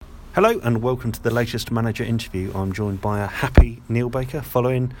Hello and welcome to the latest manager interview. I'm joined by a happy Neil Baker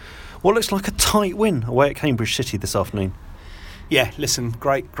following what looks like a tight win away at Cambridge City this afternoon. Yeah, listen,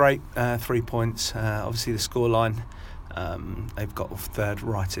 great 3 points. Obviously the scoreline, they've got off third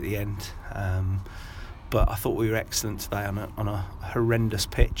right at the end. But I thought we were excellent today on a horrendous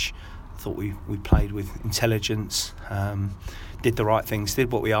pitch. I thought we played with intelligence, did the right things,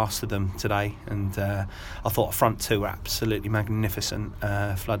 did what we asked of them today, and I thought our front two were absolutely magnificent.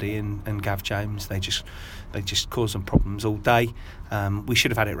 Floody and Gav James, they just caused them problems all day. We should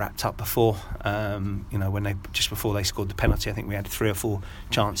have had it wrapped up before. When just before they scored the penalty, I think we had 3 or 4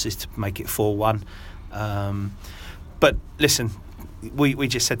 chances to make it 4-1. But listen, we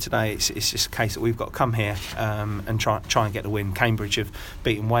just said today it's just a case that we've got to come here and try and get the win. Cambridge have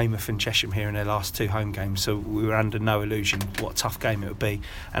beaten Weymouth and Chesham here in their last 2 home games, so we were under no illusion what a tough game it would be.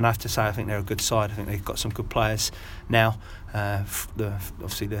 And I have to say, I think they're a good side. I think they've got some good players now.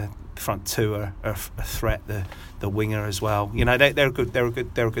 Obviously the front two are a threat. The winger as well. You know, they're a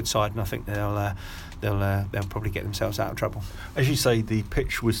good side, and I think they'll probably get themselves out of trouble. As you say, the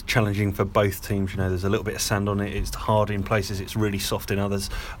pitch was challenging for both teams. You know, there's a little bit of sand on it. It's hard in places. It's really soft in others.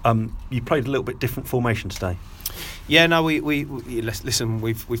 You played a little bit different formation today. Yeah, no, we listen.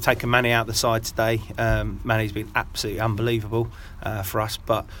 We've taken Manny out of the side today. Manny's been absolutely unbelievable for us,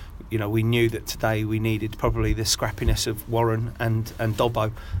 but you know, we knew that today we needed probably the scrappiness of Warren and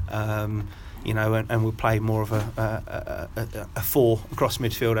Dobbo. And we'll play more of a 4 across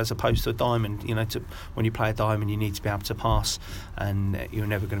midfield as opposed to a diamond. You know, when you play a diamond, you need to be able to pass, and you're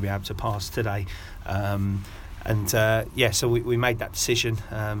never going to be able to pass today. So we made that decision.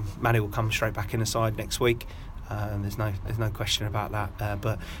 Manny will come straight back in the side next week. There's no question about that.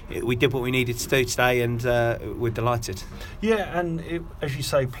 But we did what we needed to do today, and we're delighted. Yeah, and as you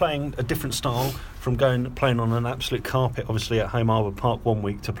say, playing a different style from playing on an absolute carpet, obviously at Home Arbor Park one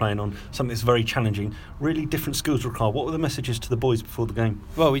week, to playing on something that's very challenging. Really different skills required. What were the messages to the boys before the game?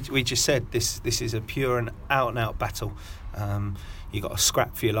 Well, we just said this is a pure and out battle. You've got to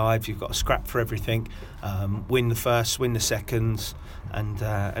scrap for your lives. You've got to scrap for everything. Win the first, win the seconds, and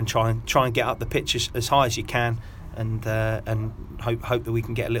try and get up the pitch as high as you can, and hope that we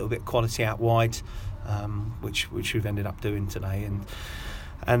can get a little bit of quality out wide, which we've ended up doing today.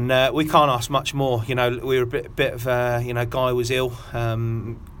 And we can't ask much more. You know, we were a bit of Guy was ill.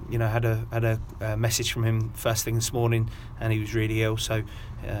 Had a message from him first thing this morning, and he was really ill. So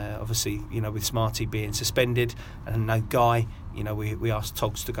obviously, with Smarty being suspended and no Guy, we asked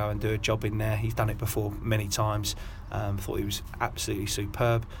Togs to go and do a job in there. He's done it before many times. Thought he was absolutely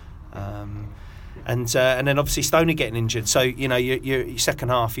superb. And then obviously Stoney getting injured. So your second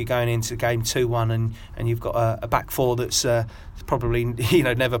half, you're going into game 2-1, and you've got a back four that's probably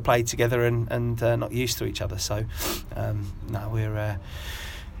never played together and not used to each other. So we're.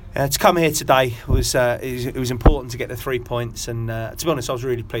 To come here today it was important to get the 3 points, and to be honest, I was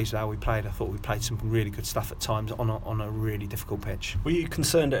really pleased with how we played. I thought we played some really good stuff at times on a really difficult pitch. Were you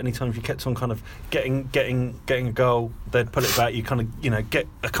concerned at any time if you kept on kind of getting a goal, they'd pull it back, you kind of get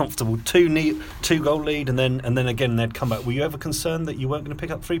a comfortable 2-goal lead, and then again they'd come back? Were you ever concerned that you weren't going to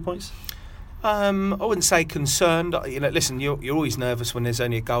pick up 3 points? I wouldn't say concerned. Listen, you're always nervous when there's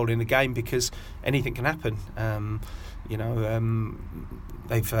only a goal in the game because anything can happen.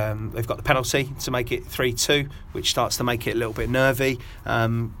 They've got the penalty to make it 3-2, which starts to make it a little bit nervy.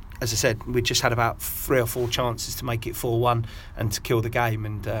 As I said, we just had about 3 or 4 chances to make it 4-1 and to kill the game,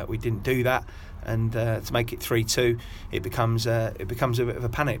 and we didn't do that. And to make it 3-2, it becomes a bit of a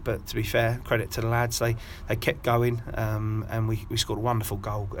panic. But to be fair, credit to the lads, they kept going, and we scored a wonderful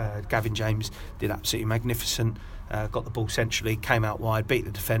goal. Gavin James did absolutely magnificent. Got the ball centrally, came out wide, beat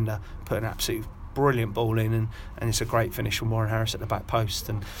the defender, put an absolute brilliant ball in, and it's a great finish from Warren Harris at the back post,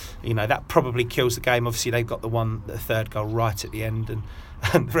 and that probably kills the game. Obviously they've got the third goal right at the end, and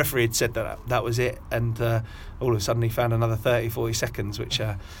the referee had said that was it, and all of a sudden he found another 30-40 seconds, which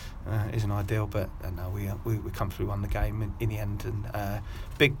isn't ideal, but no, we comfortably won the game in the end, and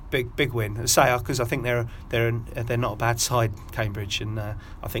big win. Say, because I think they're not a bad side, Cambridge, and I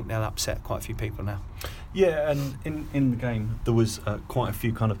think they'll upset quite a few people now. Yeah, and in the game there was quite a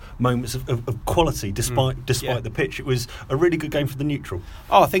few kind of moments of quality despite the pitch. It was a really good game for the neutral.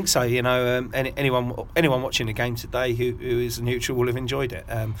 Oh, I think so. Anyone watching the game today who is a neutral will have enjoyed it.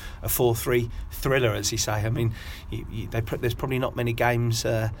 A 4-3 thriller, as you say. I mean, there's probably not many games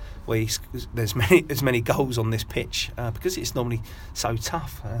where there's many goals on this pitch because it's normally so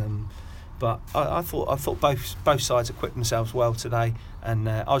tough. But I thought both sides equipped themselves well today, and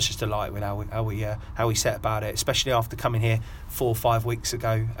I was just delighted with how we set about it, especially after coming here 4 or 5 weeks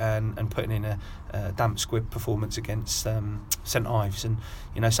ago and putting in a damp squib performance against St Ives. And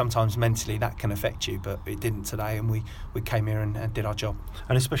sometimes mentally that can affect you, but it didn't today, and we came here and did our job.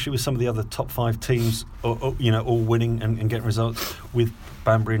 And especially with some of the other top 5 teams, all winning and getting results, with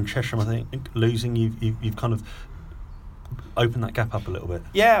Banbury and Chesham, I think losing, you've kind of open that gap up a little bit.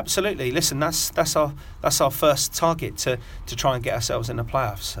 Yeah, absolutely. Listen, that's our first target, to try and get ourselves in the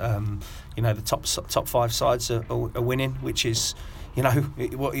playoffs. The top 5 sides are winning, which is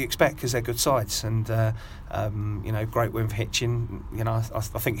what you expect, because they're good sides. And great win for Hitchin. I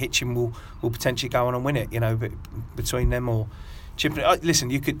think Hitchin will potentially go on and win it. But between them or Chippenham, listen,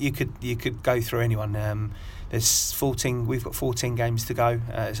 you could go through anyone. There's 14. We've got 14 games to go.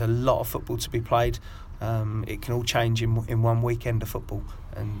 There's a lot of football to be played. It can all change in one weekend of football,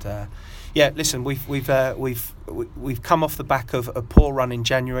 and listen, we've come off the back of a poor run in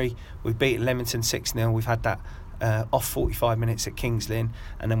January. We've beaten Leamington 6-0. We've had that off 45 minutes at Kings Lynn,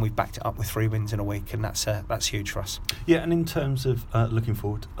 and then we've backed it up with 3 wins in a week, and that's huge for us. Yeah, and in terms of looking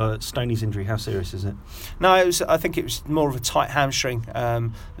forward, Stoney's injury, how serious is it? No, I think it was more of a tight hamstring.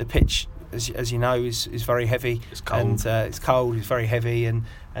 The pitch, as you know, is very heavy. It's cold. And it's cold. It's very heavy, and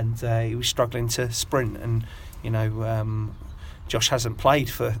he was struggling to sprint. And Josh hasn't played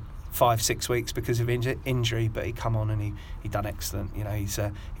for 5-6 weeks because of injury, but he come on and he done excellent. He's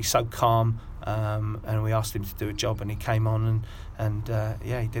so calm, and we asked him to do a job, and he came on and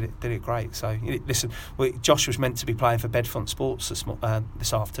he did it great. So listen, Josh was meant to be playing for Bedfont Sports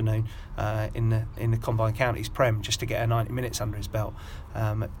this afternoon in the Combined Counties Prem, just to get 90 minutes under his belt.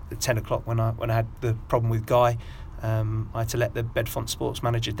 At 10 o'clock when I had the problem with Guy, I had to let the Bedfont Sports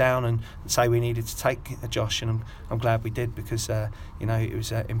manager down and say we needed to take Josh, and I'm glad we did, because it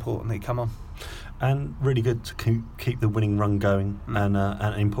was important that he come on. And really good to keep the winning run going, and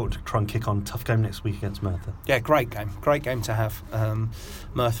important to try and kick on. Tough game next week against Merthyr. Yeah, great game to have.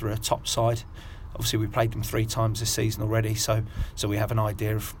 Merthyr are a top side. Obviously, we played them 3 times this season already, so we have an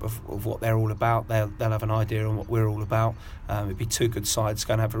idea of what they're all about. They'll have an idea on what we're all about. It'd be 2 good sides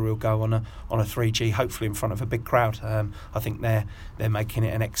going to have a real go on a 3G, hopefully in front of a big crowd. I think they're making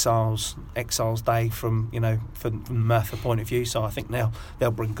it an Exiles Day from the Merthyr point of view. So I think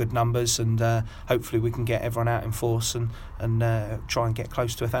they'll bring good numbers, and hopefully we can get everyone out in force and try and get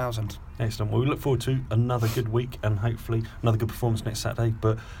close to 1,000. Excellent. Well, we look forward to another good week and hopefully another good performance next Saturday.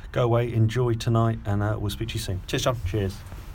 But go away, enjoy tonight, and we'll speak to you soon. Cheers, John. Cheers.